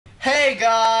Hey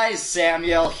guys,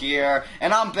 Samuel here,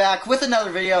 and I'm back with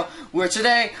another video where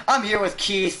today I'm here with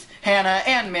Keith, Hannah,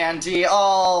 and Mandy.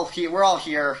 We're all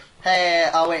here. Hey,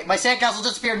 oh wait, my sandcastle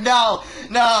disappeared. No!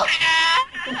 I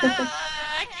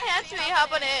can't be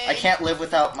happening. I can't live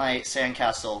without my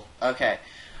sandcastle. Okay.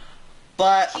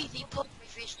 But...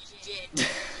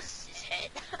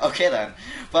 okay then.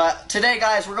 But today,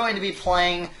 guys, we're going to be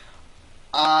playing...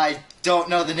 I don't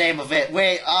know the name of it.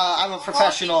 Wait, I'm a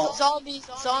professional...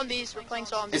 Zombies. We're playing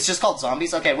zombies. It's just called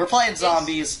Zombies? Okay, we're playing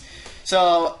Zombies.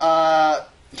 So,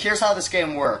 here's how this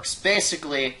game works.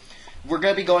 Basically, we're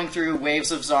going to be going through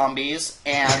waves of zombies,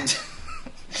 and...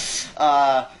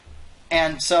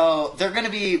 and so, they're going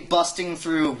to be busting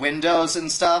through windows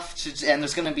and stuff, and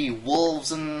there's going to be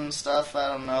wolves and stuff,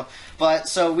 I don't know. But,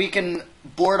 so we can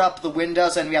board up the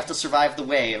windows, and we have to survive the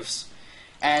waves.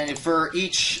 And for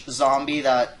each zombie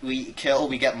that we kill,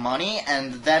 we get money,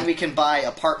 and then we can buy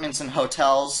apartments and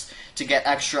hotels to get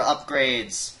extra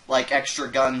upgrades, like extra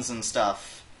guns and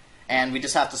stuff. And we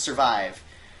just have to survive.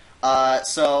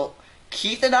 So,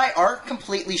 Keith and I aren't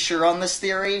completely sure on this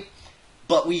theory,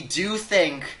 but we do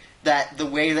think that the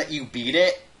way that you beat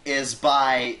it is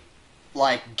by,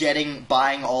 like,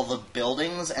 buying all the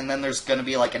buildings, and then there's gonna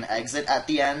be, like, an exit at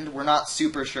the end. We're not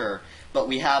super sure, but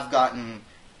we have gotten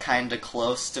kind of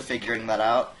close to figuring that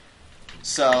out.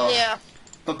 So, yeah.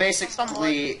 But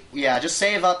basically, yeah, just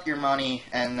save up your money,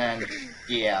 and then,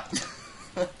 yeah.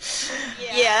 That's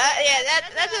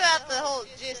about the whole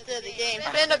gist of the game.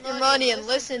 Spend up your money and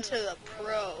listen to the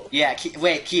pro. Yeah,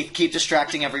 wait, Keith, keep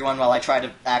distracting everyone while I try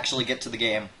to actually get to the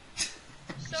game.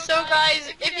 So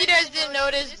guys, if you guys didn't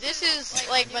notice, this is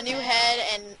like my new head,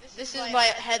 and this is my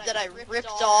head that I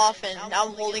ripped off, and now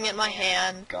I'm holding it in my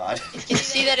hand. God. You can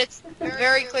see that it's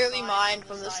very clearly mine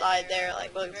from the side there,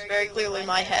 like, look, it's very clearly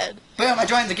my head. Boom, I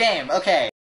joined the game, okay.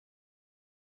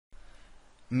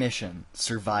 Mission: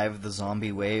 survive the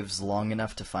zombie waves long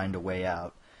enough to find a way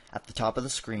out. At the top of the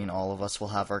screen, all of us will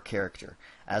have our character.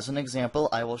 As an example,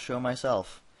 I will show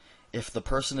myself. If the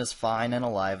person is fine and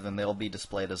alive, then they'll be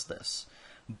displayed as this.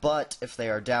 But if they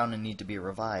are down and need to be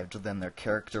revived, then their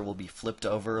character will be flipped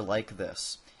over like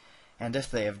this. And if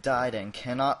they have died and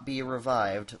cannot be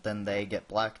revived, then they get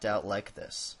blacked out like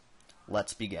this.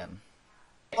 Let's begin.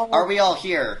 Are we all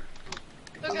here?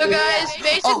 So guys,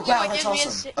 basically wow, that's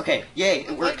awesome. Okay,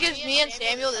 yay. What gives me and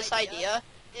Samuel this idea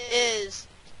is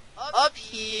up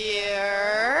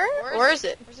here. Where is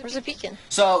it? Where's the beacon?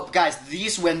 So, guys,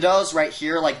 these windows right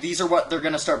here, like, these are what they're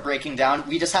going to start breaking down.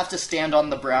 We just have to stand on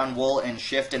the brown wool and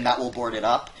shift, and that will board it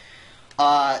up.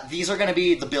 These are going to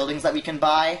be the buildings that we can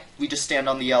buy. We just stand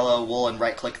on the yellow wool and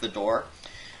right-click the door.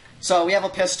 So, we have a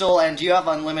pistol, and you have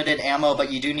unlimited ammo,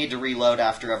 but you do need to reload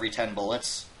after every 10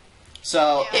 bullets.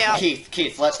 So, yeah.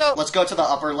 Keith, let's go to the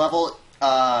upper level.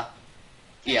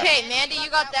 Yeah. Okay, Mandy, you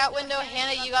got that window.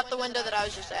 Hannah, you got the window that I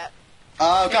was just at.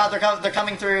 Oh god, they're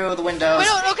coming through the windows. Wait,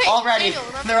 no, okay. Already,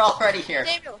 Samuel, they're already here.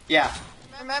 Samuel. Yeah.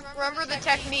 Remember the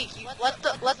technique. You let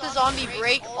the zombie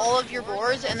break all of your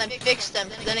boards and then fix them,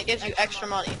 because then it gives you extra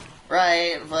money.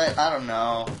 Right, but I don't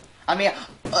know. I mean,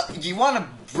 you want to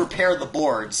repair the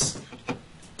boards.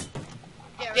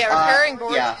 Yeah, repairing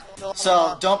boards. Yeah.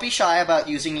 So don't be shy about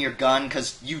using your gun,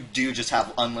 because you do just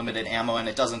have unlimited ammo, and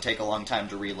it doesn't take a long time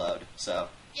to reload. So.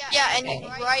 Yeah, and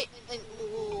right.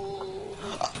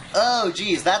 Oh,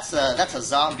 geez, that's a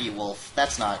zombie wolf.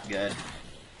 That's not good.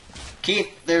 Keith,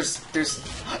 there's.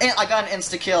 I got an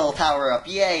insta kill power up.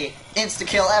 Yay! Insta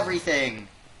kill everything.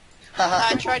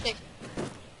 I tried to.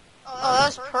 Oh,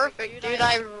 that's perfect, dude.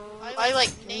 I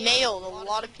like nailed a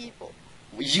lot of people.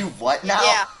 You what now?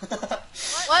 Yeah.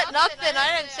 What? Nothing.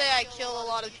 I didn't say I killed a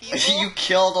lot of people. You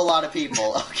killed a lot of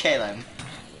people. Okay then.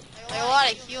 Like a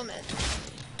lot of humans.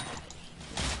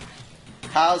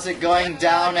 How's it going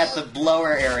down at the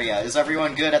lower area? Is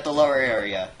everyone good at the lower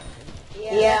area?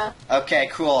 Yeah. Okay,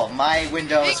 cool. My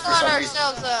window is for some reason.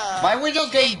 My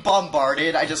window's getting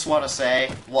bombarded. I just want to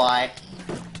say why.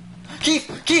 Keith,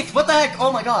 what the heck?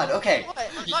 Oh my god. Okay.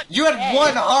 You had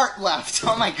one heart left.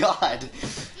 Oh my god.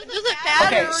 It doesn't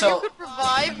matter. Okay, so you could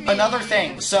revive me. Another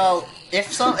thing. So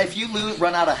if you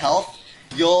run out of health,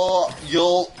 you'll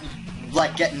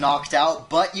like get knocked out,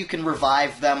 but you can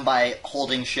revive them by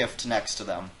holding shift next to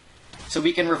them. So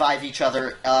we can revive each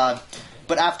other.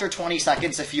 But after 20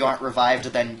 seconds, if you aren't revived,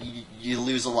 then you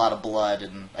lose a lot of blood,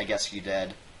 and I guess you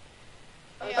did.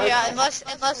 Yeah, unless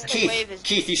the wave is...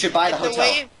 Keith, you should buy the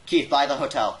hotel. Keith, buy the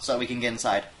hotel so we can get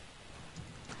inside.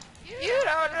 You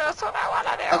don't know, that's what I want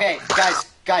to do. Okay, guys,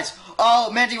 Guys. Oh,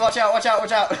 Mandy, watch out, watch out,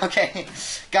 watch out. Okay.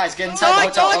 Guys, get inside the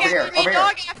hotel. Over here, over here.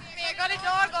 Dog after me. I got a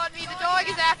dog on me. The dog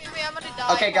is after me. I'm gonna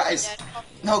die. Okay, guys.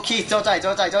 No, Keith, don't die,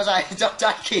 don't die, don't die. Don't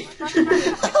die, Keith.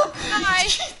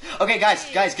 Okay,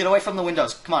 guys, get away from the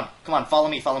windows. Come on, come on, follow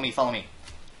me, follow me, follow me.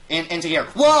 Into here.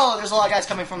 Whoa, there's a lot of guys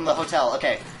coming from the hotel.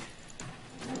 Okay.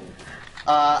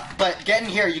 But get in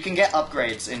here. You can get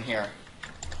upgrades in here.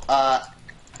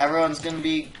 Everyone's gonna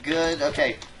be good.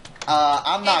 Okay.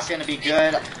 I'm not gonna be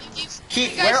good.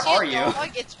 Keith, where are you?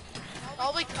 It's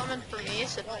probably coming for me,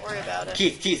 so don't worry about it.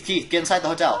 Keith, get inside the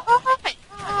hotel.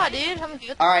 Ah, dude, I'm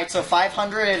good. Alright, so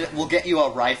 500 will get you a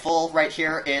rifle right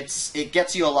here. It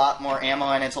gets you a lot more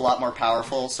ammo and it's a lot more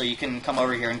powerful, so you can come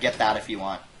over here and get that if you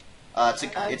want.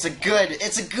 It's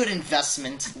a good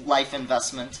investment, life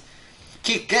investment.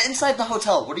 Keith, get inside the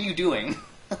hotel. What are you doing?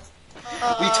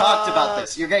 We talked about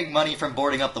this. You're getting money from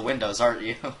boarding up the windows, aren't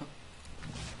you?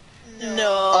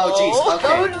 No. Oh, jeez.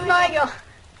 Okay. Oh my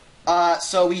god.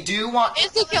 So we do want.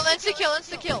 Insta kill.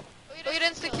 We get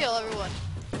insta kill, everyone.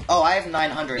 Oh, I have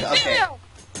 900. Okay. Bam!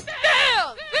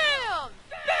 Bam!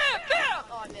 Bam!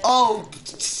 Oh,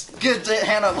 good,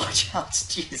 Hannah. Watch out.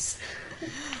 Jeez.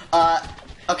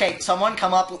 Okay. Someone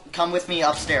come with me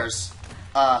upstairs.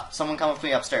 Someone come with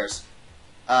me upstairs.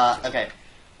 Okay.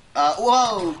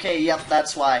 Whoa. Okay. Yep.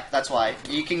 That's why.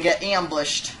 You can get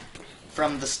ambushed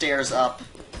from the stairs up.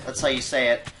 That's how you say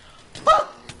it.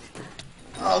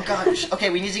 Oh gosh. Okay,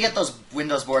 we need to get those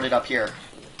windows boarded up here.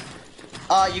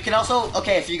 You can also,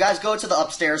 okay, if you guys go to the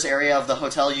upstairs area of the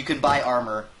hotel, you can buy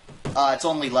armor. It's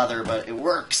only leather, but it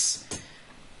works.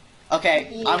 Okay,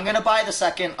 yeah. I'm gonna buy the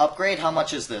second upgrade. How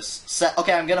much is this?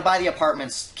 Okay, I'm gonna buy the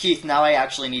apartments. Keith, now I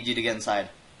actually need you to get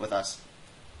inside with us.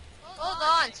 Hold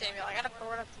on, Samuel. I gotta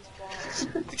board up these balls.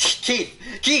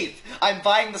 Keith, I'm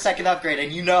buying the second upgrade,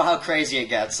 and you know how crazy it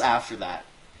gets after that.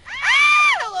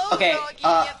 Hello, okay,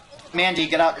 doggy. Mandy,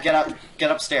 get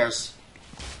upstairs.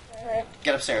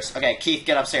 Get upstairs. Okay, Keith,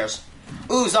 get upstairs.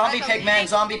 Ooh, zombie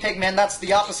pigman, that's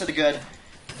the opposite of good.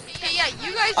 Yeah,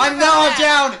 you guys I'm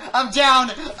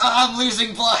down! I'm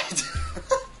losing blood!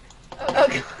 Oh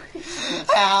god.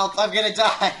 Help, I'm gonna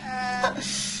die.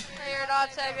 You're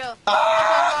not Samuel.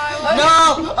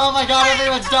 No! Oh my god,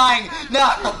 everyone's dying!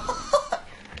 No!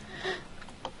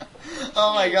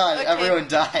 Oh my god, okay. Everyone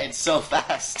died so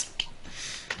fast.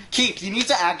 Keith, you need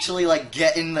to actually, like,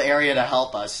 get in the area to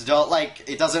help us. Don't, like,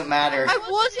 it doesn't matter. I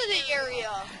was in the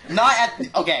area. Not at,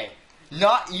 okay.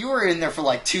 You were in there for,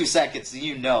 like, 2 seconds, and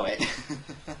you know it.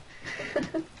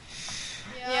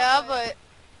 Yeah, but...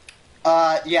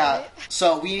 yeah,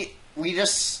 so I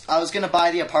was gonna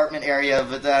buy the apartment area,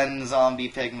 but then zombie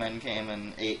pigmen came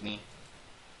and ate me.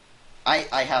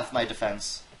 I have my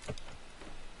defense.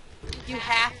 You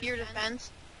have your defense?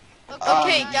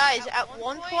 Okay, guys, at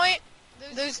one point...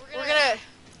 At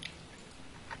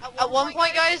one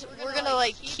point, guys, we're gonna,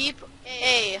 like, keep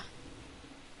A.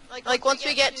 Like, once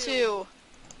we get to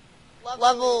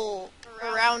level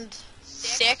around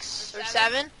 6 or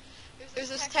 7, there's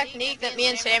this technique that me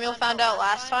and Samuel found out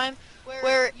last time,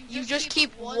 where you just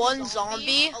keep one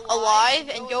zombie alive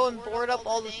and go and board up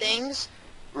all the things.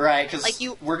 Right, because like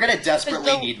we're gonna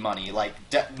desperately need money, like,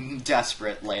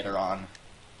 desperate later on,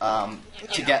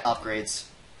 to get upgrades.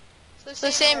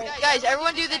 So guys,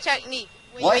 everyone do the technique.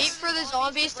 What? Wait for the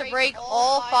zombies to break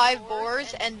all 5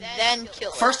 boards and then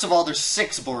kill them. First of all, there's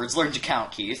 6 boards. Learn to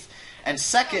count, Keith. And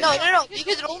second... No,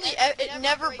 because it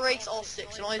never breaks all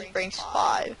 6. It only breaks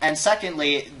 5. And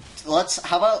secondly,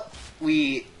 how about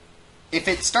we... If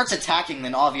it starts attacking,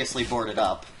 then obviously board it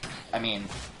up. I mean...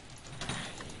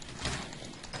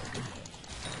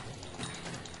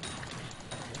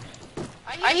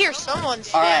 I hear someone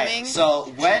spamming.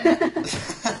 Alright,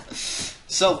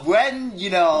 so when, you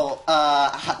know,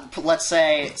 let's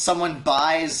say someone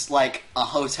buys, like, a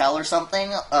hotel or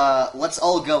something, let's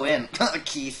all go in.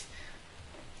 Keith.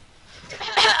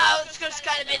 I was just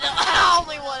gonna be the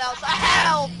only one else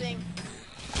helping.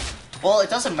 Well, it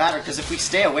doesn't matter, because if we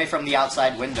stay away from the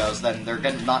outside windows, then they're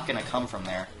not gonna come from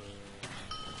there.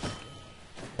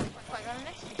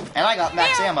 And I got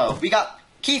max ammo. We got...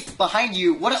 Keith, behind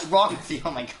you, what is wrong with you?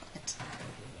 Oh my god.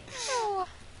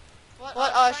 What,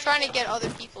 I was trying to get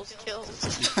other people's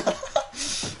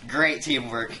kills. Great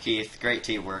teamwork, Keith. Great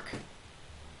teamwork.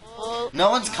 Well,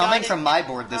 No one's coming from my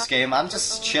board this game. I'm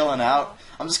just chilling out.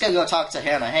 I'm just gonna go talk to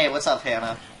Hannah. Hey, what's up,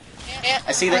 Hannah?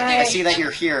 I see that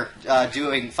you're here,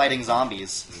 fighting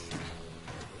zombies.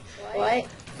 What?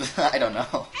 I don't know.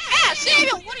 Ah,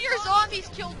 Samuel, one of your zombies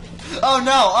killed me. Oh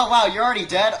no! Oh wow, you're already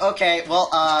dead? Okay, well,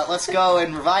 let's go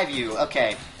and revive you.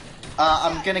 Okay.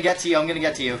 I'm gonna get to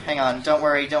you, Hang on, don't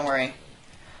worry.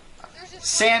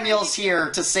 Samuel's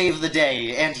here to save the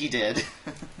day, and he did.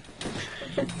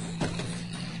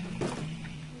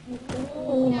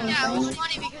 Yeah, it was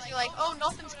funny because you're like, oh,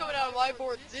 nothing's coming out of my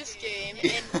board this game,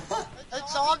 and a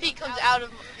zombie comes out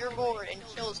of your board and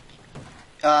kills me.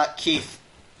 Keith,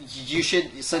 you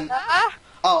should send... Ah!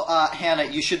 Hannah,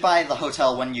 you should buy the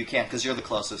hotel when you can, because you're the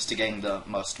closest to getting the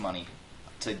most money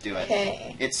to do it.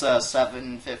 Okay. It's,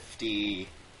 $7.50...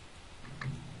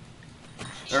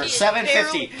 Or She is $7.50.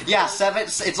 barely- Yeah,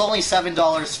 it's only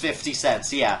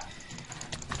 $7.50, yeah.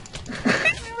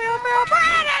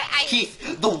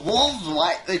 Keith, the wolves,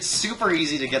 it's super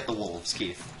easy to get the wolves,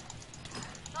 Keith.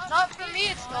 Not for me,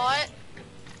 it's not.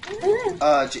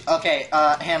 Okay,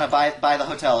 Hannah, buy the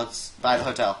hotel. Buy the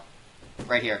hotel.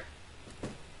 Right here.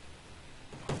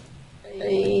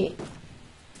 Wait.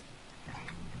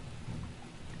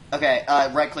 Okay,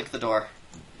 right-click the door.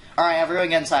 Alright, everyone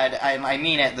get inside. I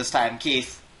mean it this time,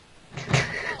 Keith.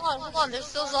 Hold on, there's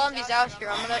still zombies out here.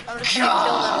 I'm gonna try to kill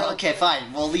them. Really Okay,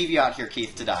 fine. We'll leave you out here,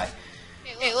 Keith, to die.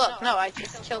 Hey, look, no, I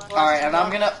just killed one. Alright, and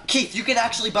I'm gonna... Keith, you can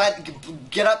actually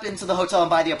get up into the hotel and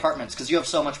buy the apartments, because you have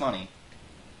so much money.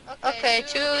 Okay,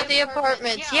 2 of the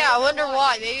apartments. Yeah, I wonder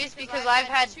why. Maybe it's because I've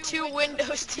had 2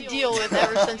 windows to deal with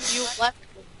ever since you left.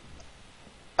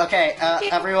 Okay,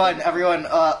 everyone,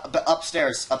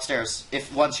 upstairs.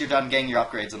 Once you're done getting your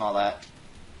upgrades and all that.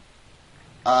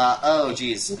 Oh,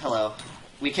 jeez, hello.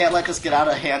 We can't let this get out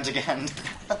of hand again.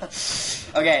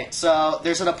 Okay, so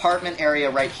there's an apartment area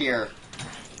right here.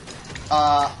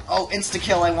 Oh,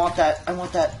 insta-kill, I want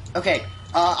that. Okay,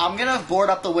 I'm gonna board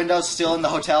up the windows still in the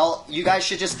hotel. You guys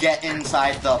should just get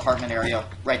inside the apartment area.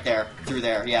 Right there, through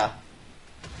there, yeah.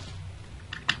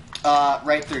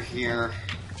 Right through here.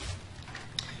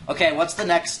 Okay, what's the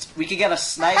next? We could get a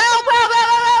snipe. Help!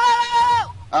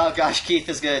 Oh gosh, Keith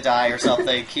is gonna die or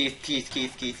something. Keith.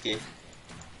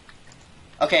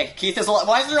 Okay, Keith is.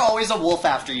 Why is there always a wolf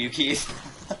after you, Keith?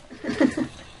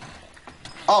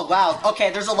 Oh wow.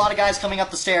 Okay, there's a lot of guys coming up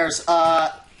the stairs.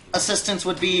 Assistance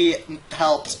would be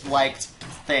helped, liked,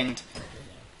 thinged.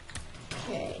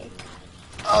 Okay.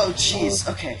 Oh jeez.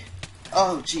 Okay.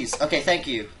 Oh jeez. Okay, thank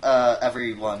you,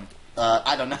 everyone.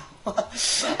 I don't know.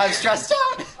 I'm stressed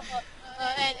out.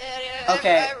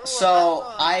 Okay,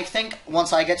 so I think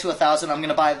once I get to 1,000, I'm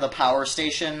gonna buy the power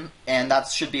station, and that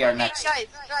should be our next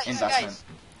investment.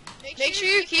 Make sure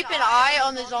you keep an eye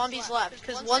on the zombies left,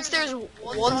 because once there's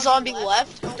one zombie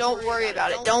left, don't worry about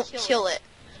it. Don't kill it.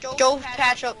 Go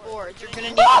patch up boards. You're gonna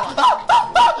need one.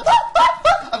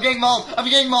 I'm getting mauled.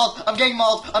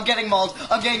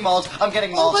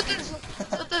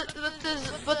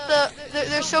 But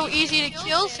they're so easy to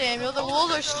kill, Samuel. The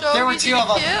wolves are so There were easy 2 to of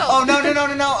them. kill. Oh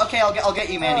no. Okay, I'll get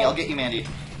you, Mandy.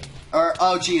 Or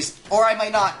oh jeez. Or I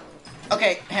might not.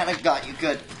 Okay, Hannah got you.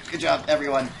 Good job,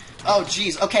 everyone. Oh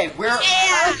jeez. Okay,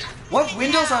 what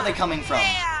windows are they coming from?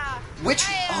 Which?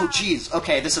 Oh jeez.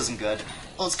 Okay, this isn't good.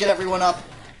 Let's get everyone up.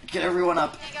 Hey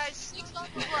guys, 6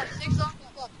 zombies left. Keep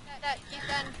that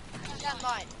in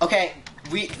mind. Okay,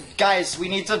 we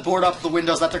need to board up the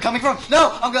windows that they're coming from.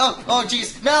 No, I'm going. Oh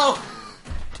jeez, no.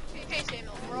 Okay,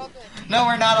 Samuel, we're all good. No,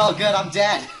 we're not all good. I'm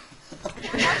dead.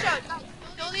 Watch out.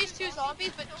 Kill these 2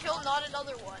 zombies, but kill not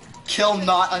another one. Kill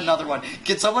not another one.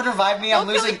 Can someone revive me? I'm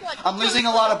losing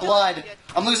a lot of blood.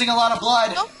 I'm losing a lot of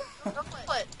blood. Don't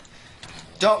kill it.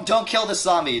 Don't kill this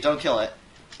zombie. Don't kill it.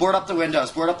 Board up the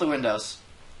windows.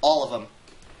 All of them.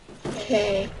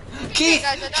 Okay. Keith,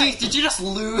 did you just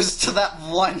lose to that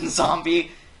one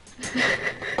zombie?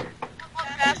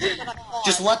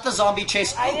 Just let the zombie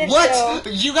chase. I didn't What?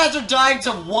 know. You guys are dying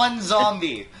to one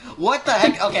zombie. What the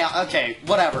heck? Okay,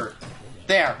 whatever.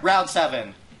 There, round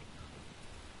 7.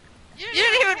 You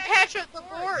didn't even patch up the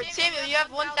board. Samuel, you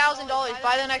have $1,000.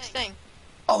 Buy the next thing.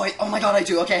 Oh wait, oh my god, I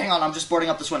do. Okay, hang on, I'm just boarding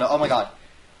up this window. Oh my god.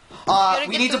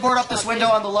 We need to board up this window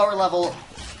on the lower level.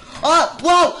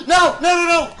 Whoa!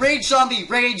 No! Rage zombie!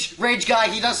 Rage guy,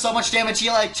 he does so much damage, he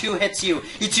like 2 hits you.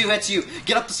 He 2 hits you.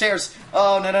 Get up the stairs.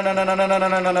 Oh, no.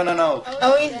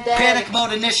 Oh, he's dead. Panic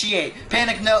mode initiate.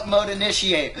 Mode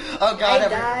initiate. Oh god,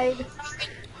 I died.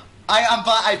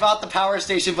 I bought the power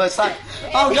station, but it's not.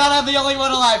 Oh god, I'm the only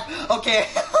one alive. Okay.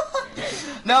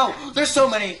 No, there's so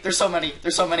many.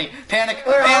 Panic.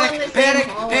 We're all in the same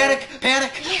hole. Panic.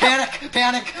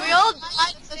 We all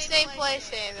died in the same place,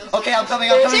 Samuel. Okay, I'm coming.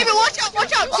 Samuel, watch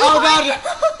out! Oh god!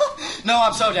 No,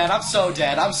 I'm so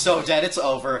dead. It's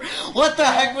over. What the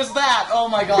heck was that? Oh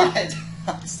my god.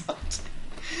 I'm so dead.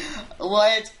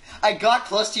 What? I got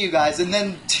close to you guys, and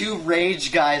then 2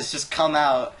 rage guys just come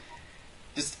out.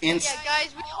 Just Yeah,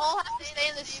 guys, we all have to stay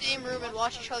in the same room and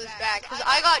watch each other's back. Because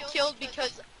I got killed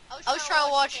because I was trying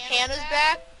to watch Hannah's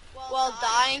back while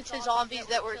dying to zombies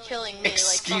that were killing me.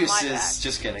 Excuses. Like, from my back.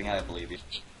 Just kidding. I believe you.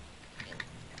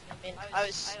 I mean,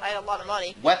 I had a lot of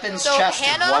money. Weapons So, chest,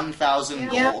 Hannah?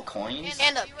 1,000 Yeah. gold coins.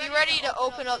 Anna, be ready to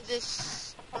open up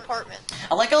this apartment.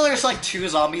 I like how there's like 2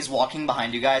 zombies walking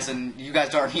behind you guys, and you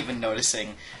guys aren't even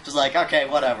noticing. Just like, okay,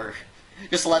 whatever.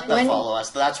 Just let them When- follow us.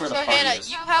 That's where So the party Hannah,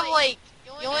 is. you have like,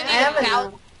 you only I need have a a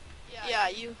pound. gun. Yeah,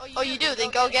 you. Oh, you do. Then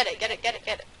go get it. Get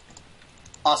it.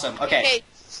 Awesome. Okay, Okay.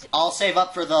 I'll save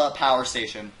up for the power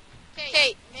station.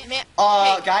 Okay.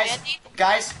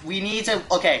 Guys, we need to.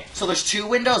 Okay, so there's 2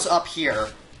 windows up here,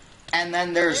 and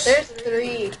then there's. There's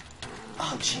 3.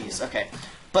 Oh, jeez. Okay,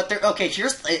 but there. Okay,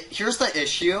 here's the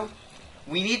issue.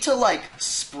 We need to like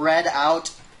spread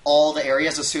out all the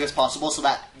areas as soon as possible so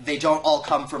that they don't all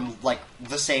come from like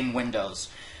the same windows.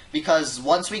 Because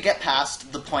once we get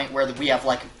past the point where we have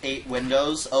like 8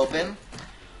 windows open,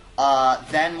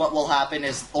 then what will happen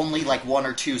is only like 1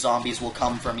 or 2 zombies will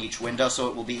come from each window, so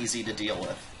it will be easy to deal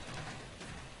with.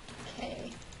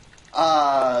 Okay.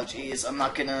 Jeez,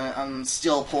 I'm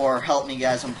still poor. Help me,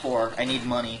 guys, I'm poor. I need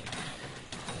money.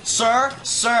 Sir,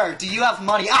 do you have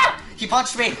money? Ah! He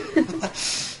punched me!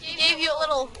 He gave you a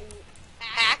little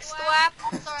axe slap.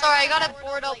 Sorry, I gotta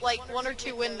board up like 1 or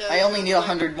 2 windows. I only need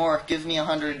 100 more. Give me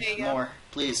 100 There you go. more,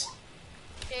 please.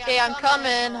 Okay, I'm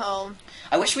coming home.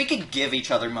 I wish we could give each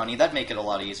other money. That'd make it a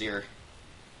lot easier.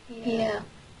 Yeah.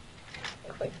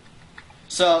 Quick.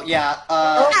 So, yeah,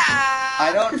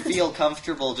 I don't feel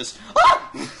comfortable just...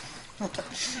 Ah!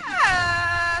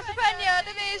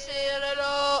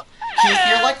 Keith,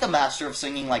 you're like the master of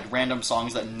singing like random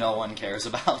songs that no one cares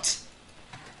about.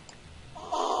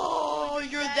 Oh,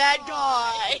 you're that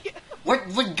guy.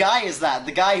 What guy is that?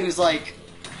 The guy who's like...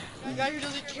 The guy who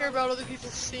doesn't care about other people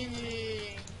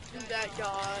singing. You're that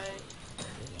guy.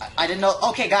 I didn't know...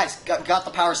 Okay, guys, got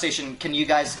the power station. Can you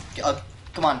guys...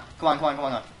 come on.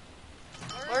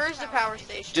 Where is the power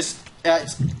station? Just,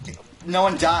 no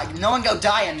one go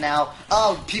dying now.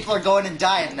 Oh, people are going and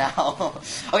dying now.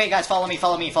 Okay, guys, follow me.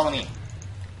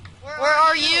 Where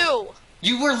are you?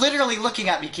 You were literally looking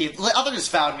at me, Keith. Others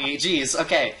found me. Jeez.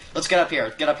 Okay, let's get up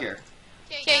here.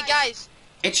 Okay, guys.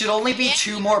 It should only be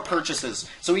 2 more purchases.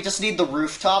 So we just need the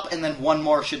rooftop, and then 1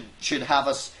 more should have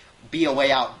us be a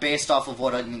way out based off of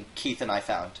what Keith and I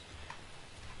found.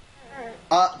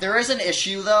 There is an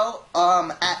issue though.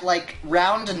 At like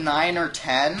round 9 or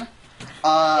 10,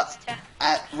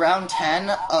 at round 10,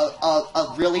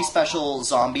 a really special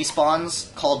zombie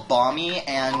spawns called Bommy,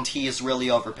 and he is really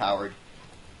overpowered.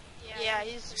 Yeah,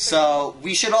 he's... pretty- So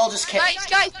we should all just... Guys,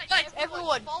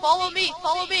 everyone, follow me.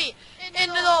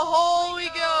 Into the hole we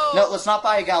go. No, let's not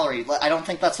buy a gallery. I don't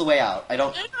think that's the way out. I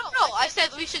don't... No, I said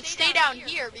we should stay down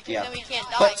here because Yeah. then we can't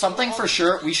die. But something for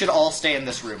sure, we should all stay in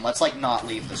this room. Let's like not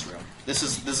leave this room. This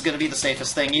is gonna be the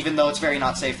safest thing, even though it's very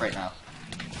not safe right now.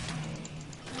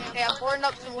 Okay, I'm boarding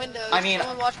up some windows. I mean,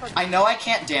 Someone watch my... I know I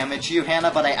can't damage you,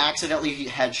 Hannah, but I accidentally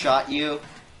headshot you.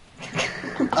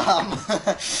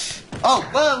 Oh,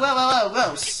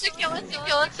 whoa. It's a kill.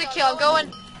 I'm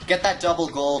going... Get that double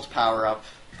gold power up.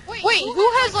 Wait, who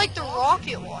has like the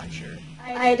rocket launcher?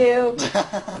 I do.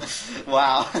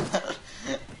 Wow.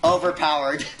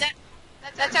 Overpowered.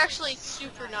 That's actually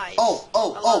super nice. I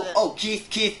love it. Oh,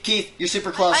 Keith, you're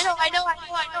super close. I know.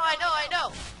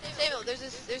 Samuel, there's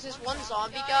this one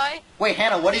zombie guy. Wait,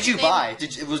 Hannah, what did you buy?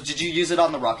 Did you use it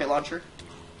on the rocket launcher?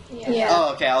 Yeah.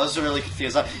 Oh, okay, I was really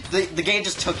confused. The game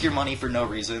just took your money for no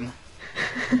reason.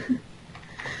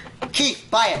 Keith,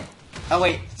 buy it! Oh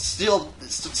wait,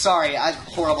 sorry, I'm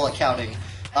horrible at counting.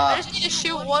 I just need to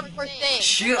shoot one more thing.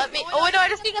 Shoot. Let me... Oh, wait, no, I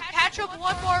just need to patch up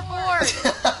one more board.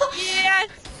 Yes!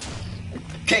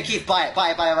 Okay, Keith, buy it.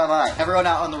 Everyone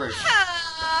out on the roof.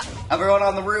 Ah. Everyone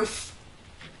on the roof.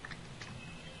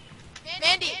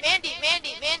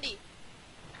 Mandy.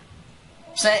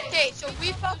 Say... Okay, so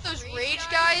we fought those rage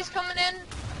guys coming in.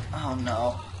 Oh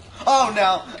no.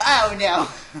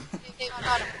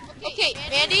 Okay,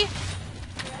 Mandy.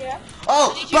 Yeah.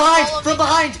 Oh, Did you follow from me?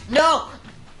 behind! No!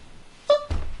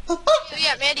 So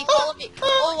yeah, Mandy, follow me.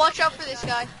 Oh, watch out for this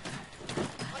guy.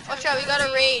 Watch out, we got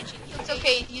a rage. It's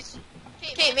okay,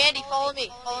 Okay, Mandy, follow me.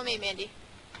 Follow me, Mandy.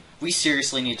 We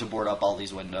seriously need to board up all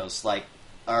these windows,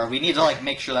 or we need to,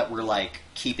 make sure that we're,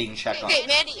 keeping check on... Okay,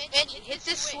 Mandy, hit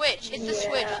this switch. Hit the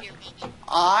switch here.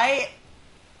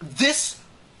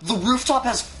 The rooftop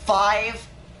has five...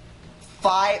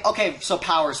 Okay, so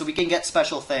power, so we can get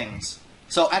special things.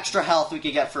 So extra health we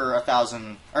could get for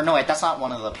 1,000... Or no, wait, that's not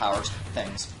one of the power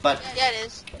things. But, Yeah, it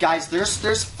is. guys, there's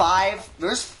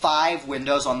five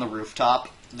windows on the rooftop.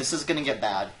 This is gonna get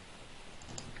bad.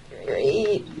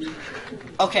 Great.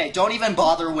 Okay, don't even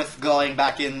bother with going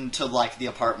back into, like, the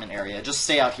apartment area. Just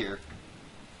stay out here.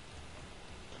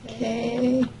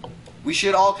 Okay. We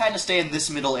should all kind of stay in this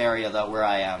middle area, though, where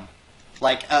I am.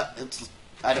 Like, I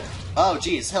don't... Oh,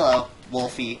 geez, hello,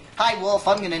 Wolfie. Hi, Wolf,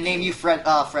 I'm gonna name you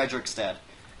Frederickstead.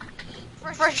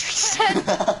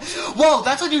 Frederickstead. Whoa,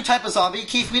 that's a new type of zombie.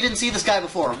 Keith, we didn't see this guy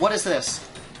before. What is this?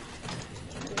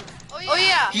 Oh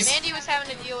yeah, He's- Mandy was having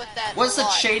to deal with that. What's the a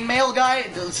lot. chainmail guy?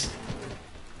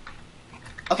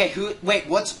 Okay, wait,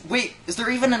 is there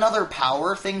even another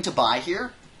power thing to buy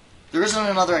here? There isn't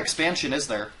another expansion, is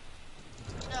there?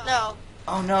 No.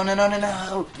 Oh, no. No,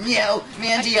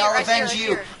 Mandy, I'll Right avenge here,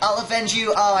 you. right here. I'll avenge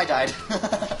you. Oh, I died.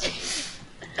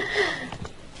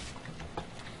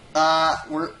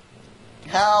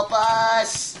 Help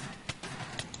us.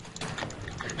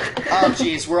 Oh,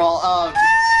 jeez, we're all, oh,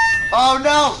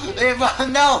 no.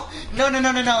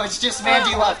 No, it's just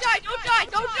Mandy left. Don't die.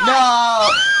 No!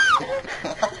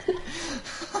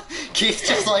 Keith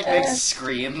just, like, makes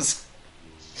screams.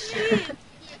 Jeez,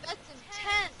 that's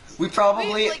intense.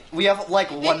 We have,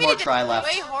 like, one more try left.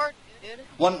 Way hard, dude.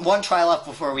 One try left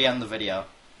before we end the video.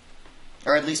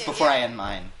 Or at least Okay, before yeah. I end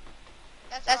mine.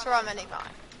 That's where I'm ending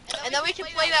mine. And then we can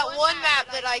play that one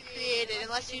map that I created,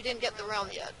 unless you didn't get the realm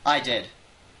yet. I did.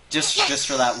 Just Yes!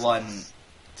 for that one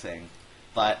thing.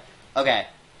 But, okay.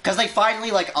 Because they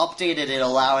finally, like, updated it,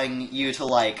 allowing you to,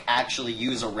 like, actually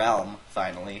use a realm,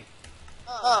 finally.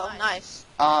 Oh, nice.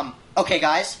 Okay,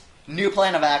 guys. New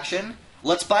plan of action.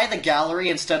 Let's buy the gallery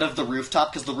instead of the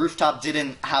rooftop, because the rooftop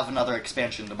didn't have another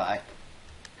expansion to buy.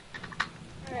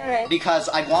 Alright. Because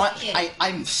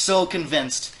I'm so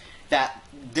convinced that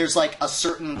there's, like, a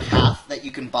certain path that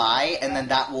you can buy, and then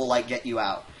that will, like, get you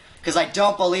out. Because I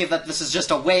don't believe that this is just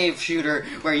a wave shooter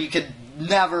where you could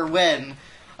never win.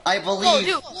 I believe... Oh,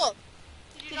 dude, look.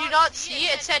 Did you not see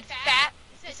it? It said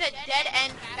dead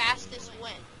end fastest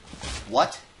win.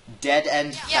 What? Dead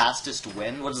end Yeah. fastest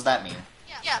win? What does that mean?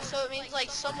 Yeah, so it means,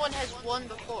 like, someone has won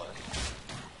before.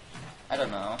 I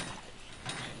don't know.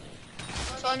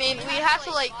 So, I mean, we have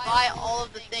to, like, buy all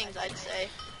of the things, I'd say.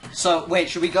 So, wait,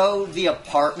 should we go the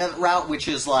apartment route, which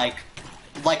is, like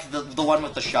the one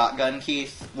with the shotgun,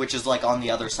 Keith, which is, like, on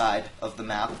the other side of the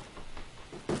map?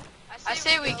 I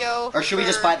say we go Or should we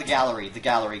just for- buy the gallery? The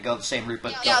gallery, go the same route,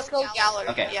 but... Yeah, let's go gallery.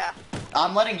 Okay. Yeah.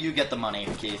 I'm letting you get the money,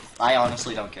 Keith. I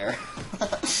honestly don't care.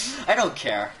 I don't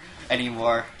care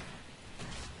anymore.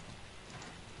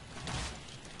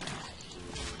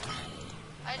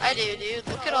 I do, dude.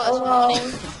 Look at all this money.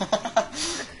 Hello.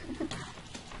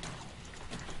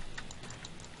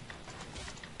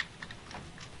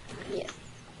 Yes.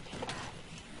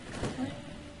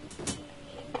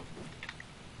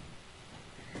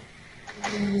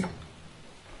 Okay,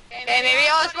 maybe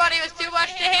all this money was too much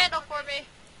to handle for me.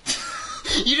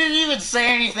 You didn't even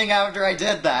say anything after I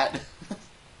did that.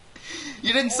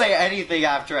 You didn't say anything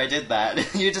after I did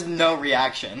that. You just no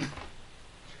reaction.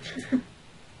 You're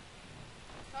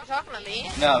talking to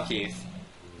me? No, Keith.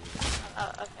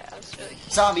 Oh, okay. I was really...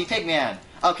 Zombie Pigman.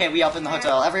 Okay, we up in the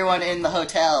hotel. Everyone in the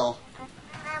hotel.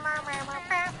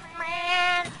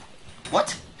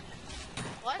 What?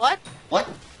 What? What?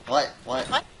 What? What?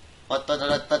 What?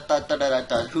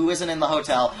 Da. Who isn't in the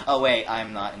hotel? Oh wait,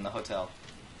 I'm not in the hotel.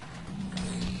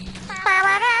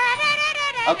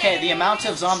 Okay, the amount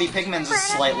of zombie pigments is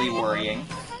slightly worrying.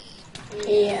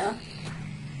 Yeah.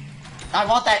 I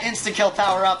want that insta-kill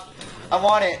power up. I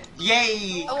want it.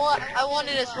 Yay! I want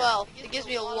it as well. It gives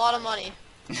me a lot of money.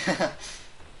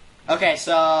 Okay,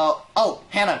 so... Oh,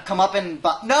 Hannah, come up and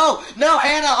buy... No,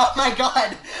 Hannah! Oh my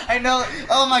god! I know...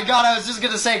 Oh my god, I was just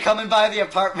gonna say come and buy the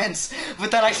apartments, but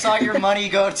then I saw your money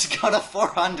go to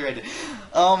 400.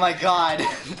 Oh my god.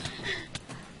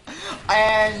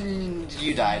 And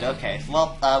you died. Okay,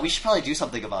 well, we should probably do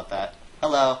something about that.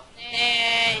 Hello.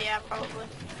 Yeah, probably.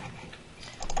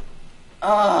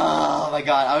 Oh my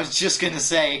god, I was just gonna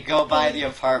say go buy the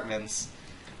apartments.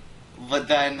 But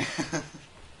then...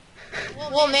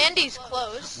 Well, Mandy's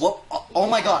close. What? Oh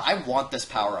my god, I want this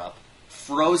power up.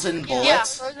 Frozen bullets? Yeah,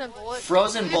 frozen bullets.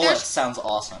 Frozen Dude, bullets there's- sounds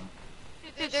awesome.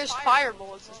 Dude, there's fire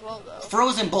bullets as well, though.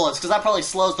 Frozen bullets, because that probably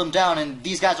slows them down, and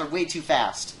these guys are way too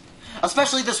fast.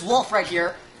 Especially this wolf right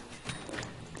here.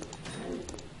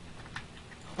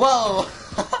 Whoa!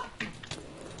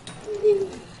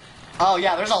 Oh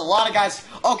yeah, there's a lot of guys.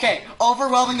 Okay,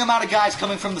 overwhelming amount of guys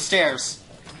coming from the stairs.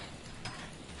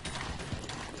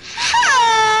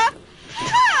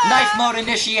 Knife mode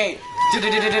initiate.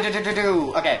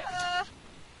 Do. Okay.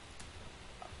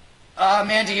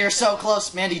 Mandy, you're so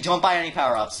close. Mandy, don't buy any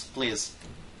power-ups, please.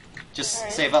 Just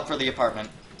Alright. save up for the apartment.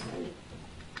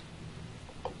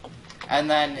 and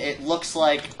then it looks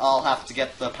like I'll have to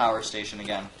get the power station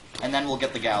again, and then we'll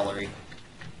get the gallery.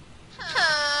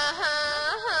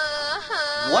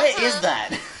 What is that?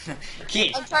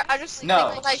 Keith. I just No.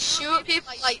 like, when I shoot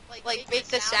people, like make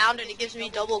the sound, and it gives me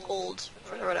double gold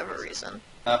for whatever reason.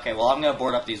 Okay, well, I'm gonna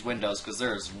board up these windows, because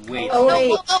there's way Oh, too wait.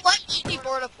 No, let me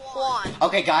board up one.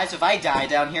 Okay, guys, if I die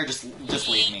down here, just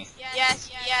leave me.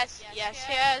 Yes.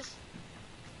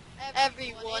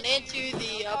 Everyone into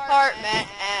the apartment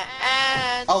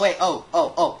and... Oh, wait, oh,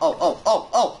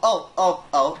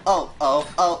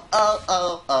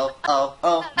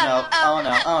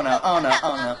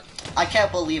 no. I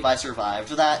can't believe I survived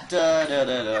that,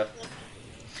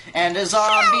 And a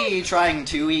zombie trying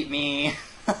to eat me.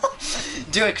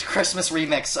 Do a Christmas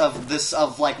remix of this,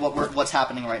 of, like, what's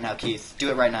happening right now, Keith.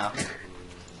 Do it right now.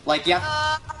 Like, yeah.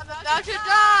 I'm about to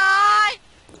die!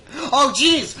 Oh,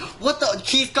 jeez! What the?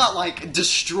 Keith got, like,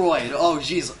 destroyed. Oh,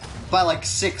 jeez. By, like,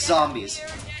 6 zombies.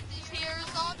 Here,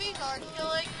 zombies are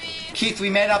killing me. Keith, we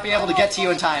may not be able to get to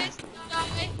you in time.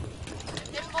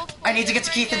 I need to get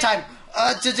to Keith in time.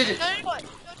 No,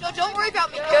 don't worry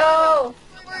about me. Go!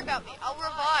 Don't worry about me. I'll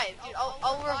revive, dude.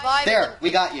 I'll revive. There,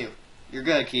 we got you. You're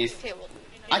good, Keith. Okay, well,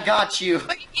 I got you.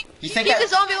 but You think keep I... the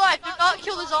zombie alive. Do not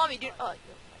kill the zombie, dude.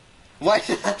 What?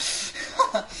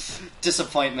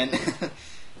 Disappointment.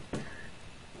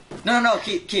 No,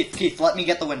 Keith, let me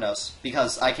get the windows,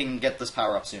 because I can get this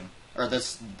power up soon. Or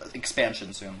this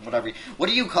expansion soon, whatever. What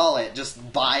do you call it?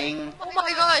 Just buying? Oh my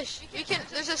gosh, you can.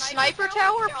 There's a sniper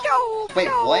tower. Pew, Wait,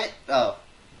 pew. what? Oh.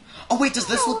 Oh, wait, does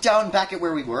this look down back at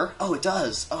where we were? Oh, it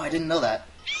does. Oh, I didn't know that.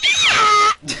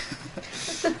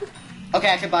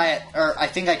 Okay, I can buy it. Or, I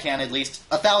think I can, at least.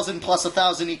 1,000 plus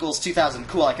 1,000 equals 2,000.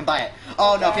 Cool, I can buy it.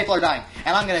 Oh, no, people are dying.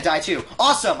 And I'm gonna die, too.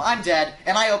 Awesome, I'm dead.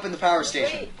 And I opened the power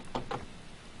station.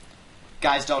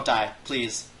 Guys, don't die,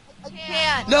 please. I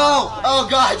can't. No! Oh,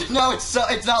 God, no, it's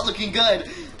not looking good.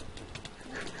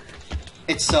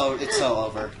 It's so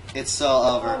over. It's so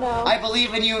over. Oh, no. I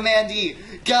believe in you, Mandy.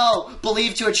 Go!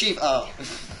 Believe to achieve. Oh.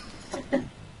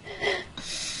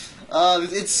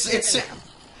 It's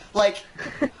like,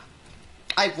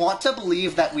 I want to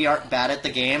believe that we aren't bad at the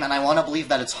game, and I want to believe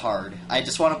that it's hard. I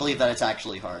just want to believe that it's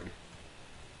actually hard.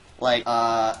 Like,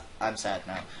 I'm sad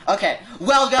now. Okay,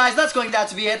 well guys, that's going to have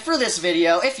to be it for this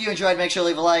video. If you enjoyed, make sure to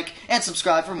leave a like and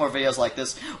subscribe for more videos like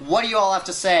this. What do you all have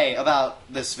to say about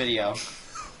this video?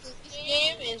 This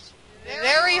game is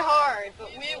very hard,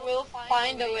 but we will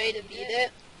find a way to beat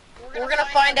it. We're gonna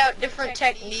find out different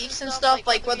techniques and stuff,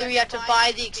 like whether we have to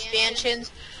buy the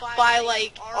expansions, buy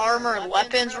like armor and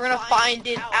weapons. We're gonna find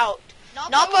it out.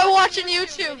 Not by watching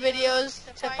YouTube videos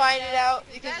to find it out,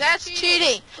 because that's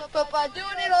cheating, but by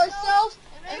doing it ourselves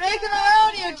and making our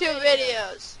own YouTube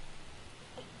videos.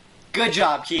 Good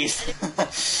job, Keith.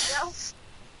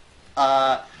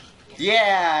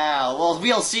 Yeah, well,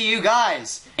 we'll see you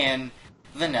guys in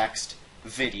the next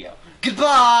video.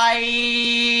 Goodbye!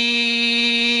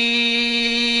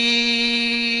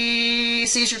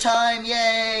 Seizure time,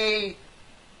 yay!